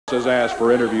has asked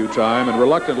for interview time, and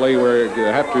reluctantly we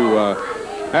have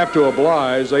to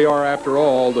oblige. They are, after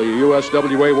all, the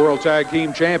USWA World Tag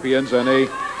Team Champions, and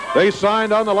they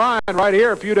signed on the line right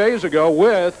here a few days ago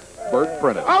with Bert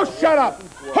Prentice. Oh, shut up!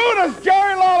 Who does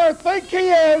Jerry Lawler think he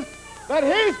is that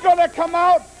he's going to come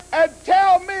out and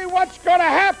tell me what's going to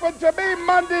happen to me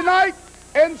Monday night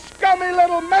in scummy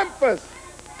little Memphis?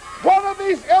 One of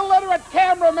these illiterate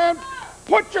cameramen,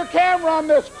 put your camera on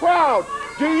this crowd.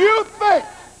 Do you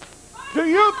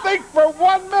think for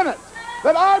 1 minute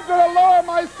that I'm going to lower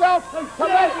myself to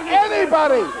let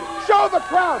anybody show the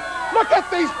crowd? Look at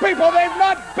these people. They've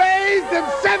not bathed in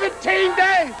 17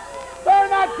 days. They're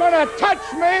not going to touch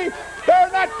me.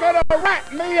 They're not going to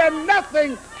rat me in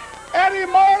nothing.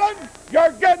 Eddie Marlin,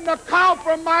 you're getting a call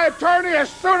from my attorney as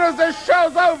soon as this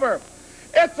show's over.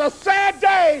 It's a sad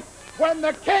day when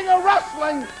the king of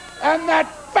wrestling and that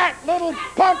fat little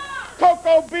punk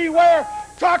Koko Ware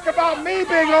talk about me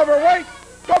being overweight.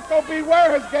 Koko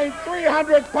Ware has gained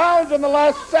 300 pounds in the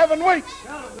last 7 weeks.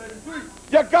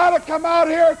 You got to come out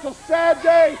here. It's a sad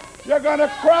day. You're going to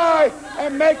cry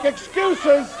and make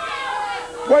excuses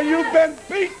when you've been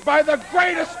beat by the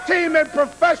greatest team in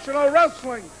professional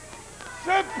wrestling.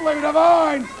 Simply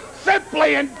Divine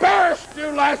simply embarrassed you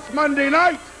last Monday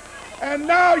night, and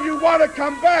now you want to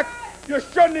come back. You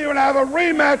shouldn't even have a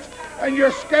rematch, and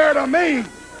you're scared of me.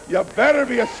 You better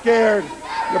be scared.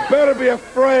 You better be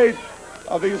afraid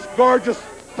of these gorgeous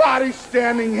bodies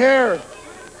standing here.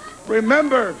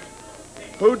 Remember,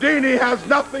 Houdini has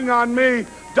nothing on me.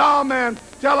 Doll Man,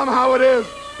 tell them how it is.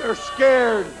 They're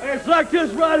scared. Hey, it's like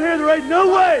this right here. There ain't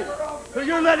no way that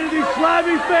you're letting these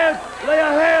slimy fans lay a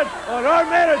hand on our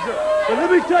manager. And let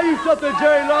me tell you something,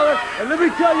 Jerry Lawler, and let me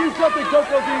tell you something,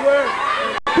 Koko Ware.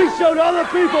 He showed other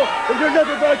people that you're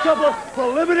nothing but a couple of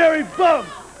preliminary bums.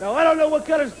 Now, I don't know what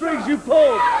kind of strings you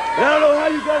pulled, and I don't know how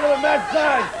you got another match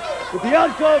signed, but the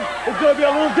outcome is going to be a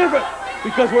little different,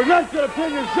 because we're not going to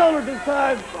pin your shoulders this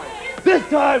time. This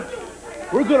time,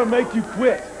 we're going to make you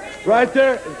quit. Right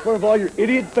there, in front of all your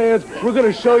idiot fans, we're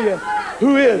going to show you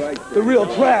who is the real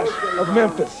trash of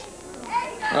Memphis.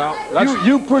 Well,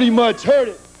 you pretty much heard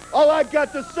it. All I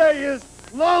got to say is,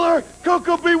 Lawler,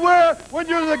 Koko Ware, when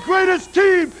you're the greatest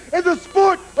team in the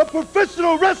sport of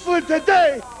professional wrestling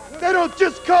today, they don't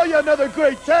just call you another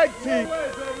great tag team.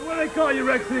 What do they call you,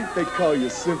 Rexy? They call you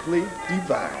Simply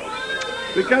Divine.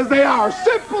 Because they are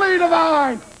Simply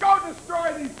Divine. Go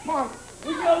destroy these punks.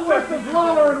 We got a list of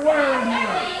Lawler and Ware in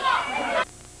here.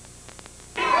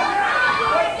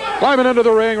 Climbing into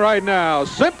the ring right now,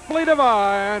 Simply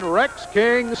Divine, Rex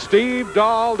King, Steve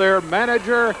Dahl, their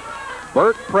manager,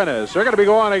 Bert Prentice. They're going to be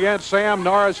going against Sam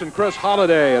Norris and Chris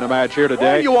Holliday in a match here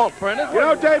today. What do you want, Prentice? You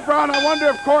know, Dave Brown, I wonder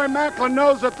if Corey Macklin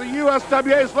knows that the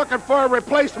USWA is looking for a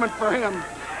replacement for him.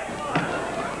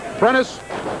 Prentice,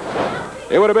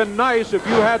 it would have been nice if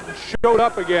you hadn't showed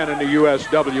up again in the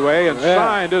USWA and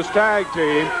signed this tag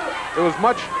team. It was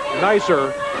much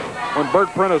nicer when Bert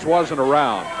Prentice wasn't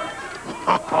around.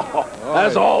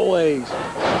 As always.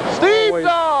 Steve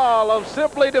Dahl of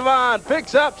Simply Divine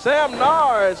picks up Sam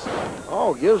Norris.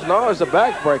 Oh, gives Norris a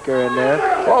backbreaker in there.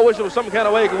 Oh, I wish there was some kind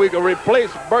of way we could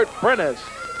replace Bert Prentice.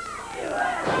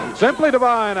 Simply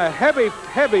Divine, a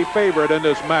heavy favorite in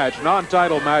this match.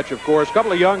 Non-title match, of course. A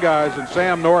couple of young guys in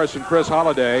Sam Norris and Chris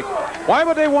Holliday. Why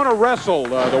would they want to wrestle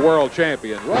the world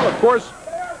champion? Well, of course,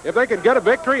 if they can get a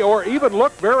victory or even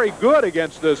look very good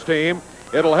against this team,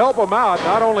 it'll help them out.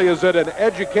 Not only is it an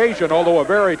education, although a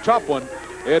very tough one,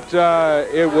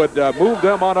 it would move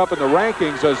them on up in the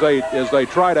rankings as they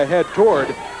try to head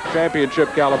toward championship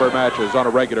caliber matches on a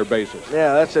regular basis.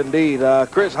 Yeah, that's indeed.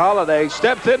 Chris Holliday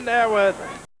steps in there with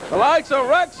the likes of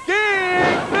Rex King.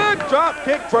 Good drop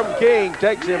kick from King,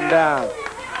 takes him down.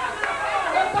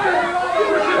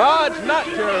 Oh, it's not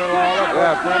Jerry Lawler.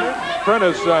 Yeah,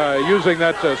 Prentice using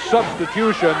that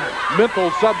substitution,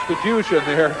 mental substitution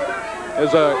there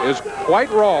is quite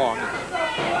wrong.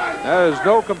 That is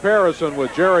no comparison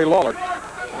with Jerry Lawler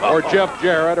or Jeff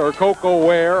Jarrett or Koko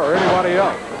Ware or anybody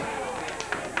else.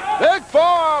 Big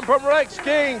forearm from Rex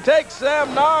King takes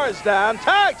Sam Norris down.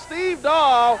 Tag Steve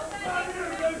Dahl.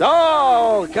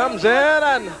 Dahl comes in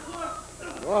and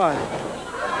boy,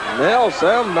 nails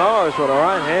Sam Norris with a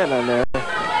right hand in there.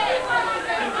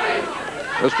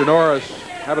 Mr. Norris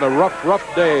having a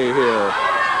rough day here.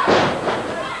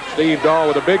 Steve Dahl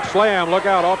with a big slam. Look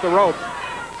out, off the rope.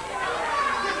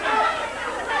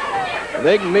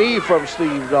 Big knee from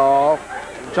Steve Dahl.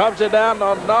 Chops it down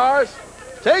on Norris.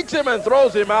 Takes him and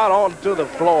throws him out onto the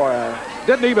floor.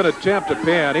 Didn't even attempt to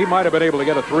pin. He might have been able to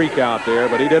get a 3 count there,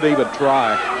 but he didn't even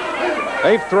try.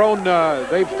 They've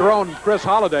thrown Chris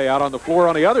Holliday out on the floor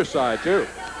on the other side, too.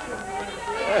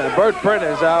 And Bert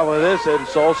Prentice out with this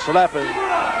insult, slapping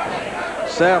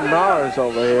Sam Norris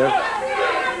over here.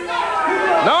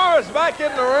 Norris back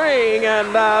in the ring, and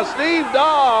Steve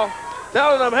Dahl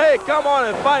telling him, hey, come on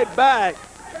and fight back.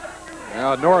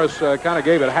 Now, Norris kind of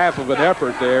gave it half of an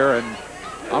effort there, and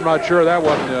I'm not sure that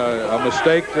wasn't a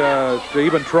mistake to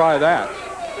even try that.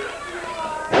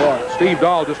 Boy, Steve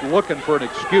Dahl just looking for an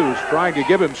excuse, trying to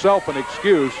give himself an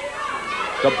excuse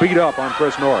to beat up on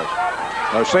Chris Norris.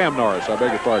 Or Sam Norris, I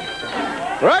beg your pardon.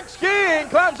 Rex King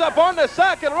climbs up on the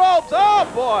second ropes. Oh,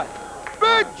 boy.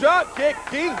 Big drop kick.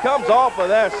 King comes off of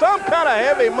there. Some kind of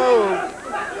heavy move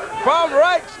from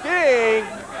Rex King.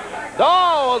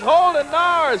 Dahl was holding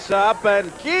Norris up,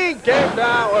 and King came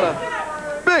down with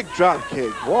a big drop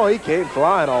kick. Boy, he came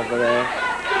flying off of there.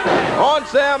 On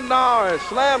Sam Norris.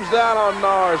 Slams down on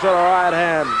Norris with a right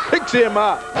hand. Picks him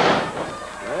up.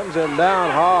 Slams him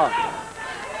down hard.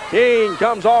 King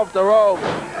comes off the rope.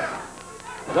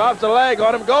 Drops the leg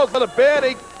on him. Goes for the pin.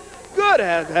 He good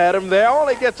had him there.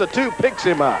 Only gets a 2. Picks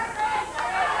him up.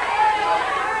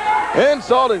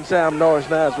 Insulting Sam Norris.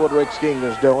 Now that's what Rex King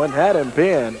is doing. Had him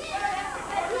pinned.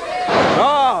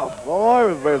 Oh,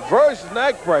 boy. Reverse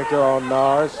neck breaker on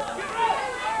Norris.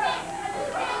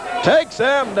 Takes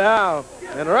Sam down.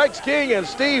 And Rex King and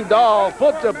Steve Dahl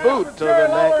put the boot to the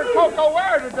neck. Koko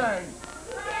Ware today.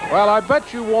 Well, I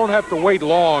bet you won't have to wait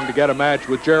long to get a match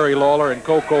with Jerry Lawler and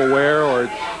Koko Ware, or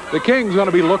the King's going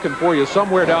to be looking for you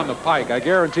somewhere down the pike. I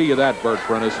guarantee you that, Bert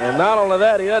Prentice. And not only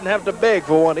that, he doesn't have to beg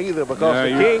for one either, because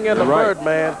the King and the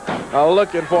Birdman are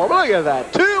looking for him. Look at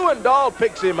that. 2, and Dahl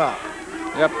picks him up.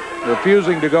 Yep,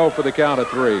 refusing to go for the count of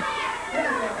 3.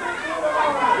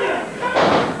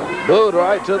 Boot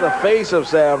right to the face of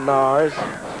Sam Norris.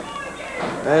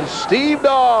 And Steve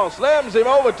Dahl slams him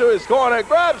over to his corner,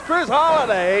 grabs Chris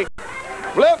Holliday,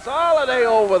 flips Holliday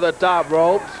over the top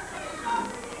ropes,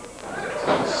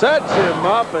 sets him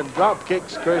up, and drop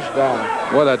kicks Chris down.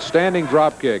 Well, that standing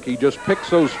drop kick, he just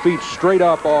picks those feet straight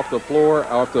up off the floor,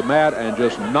 off the mat, and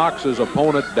just knocks his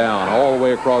opponent down all the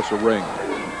way across the ring.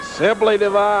 Simply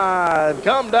Divine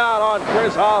come down on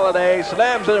Chris Holliday,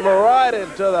 slams him right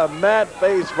into the mat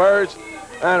face first,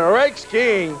 and Rex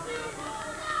King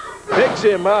picks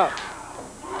him up.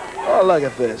 Oh, look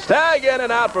at this. Tag in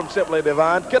and out from Simply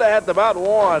Divine. Could have had about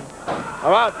one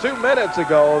about 2 minutes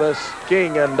ago, this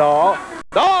King and Dahl.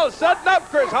 Dahl setting up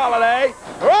Chris Holliday.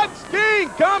 Rex King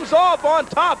comes off on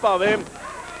top of him.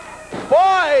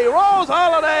 Boy, he rolls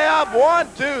Holliday up. 1,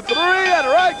 2, 3, and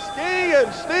Rex King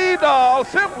and Steve Dahl,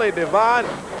 Simply Divine,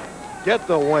 get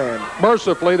the win.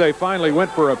 Mercifully, they finally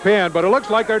went for a pin, but it looks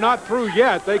like they're not through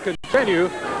yet. They continue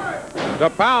to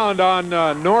pound on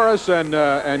Norris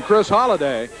and Chris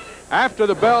Holliday. After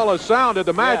the bell is sounded,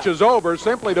 the match is over.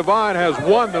 Simply Divine has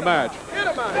won the match.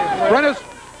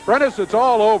 Prentice, it's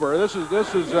all over. This is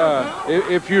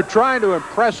if you're trying to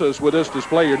impress us with this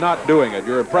display, you're not doing it.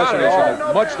 You're impressing us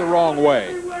in much the wrong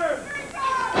way.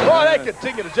 Boy, they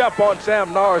continue to jump on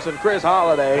Sam Norris and Chris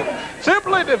Holliday.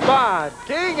 Simply Divine,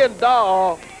 King and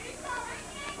Dahl.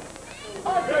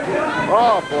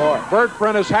 Oh, boy. Bert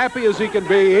Prentice, happy as he can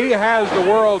be. He has the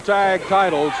World Tag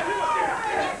titles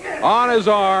on his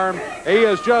arm. He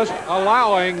is just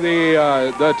allowing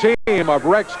the team of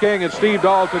Rex King and Steve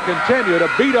Dahl to continue to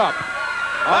beat up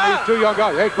on these 2 young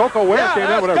guys. Hey, Koko Ware came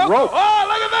in with a rope. Oh,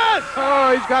 look at this!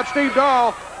 Oh, he's got Steve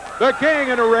Dahl, the King,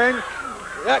 in the ring.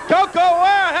 Yeah, Koko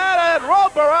Ware had a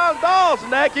rope around Dahl's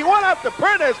neck. He went up to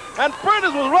Prentice, and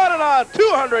Prentice was running on a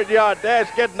 200-yard dash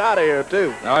getting out of here,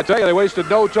 too. Now, I tell you, they wasted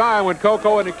no time when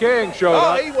Koko and the King showed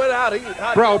up. Oh, he went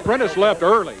out. Prentice left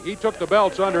early. He took the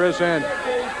belts under his hand.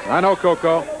 I know,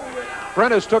 Koko.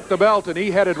 Prentice took the belt, and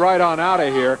he headed right on out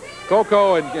of here.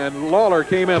 Koko and Lawler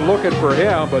came in looking for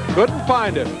him, but couldn't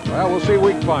find him. Well, we'll see if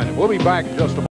we can find him. We'll be back in just a moment.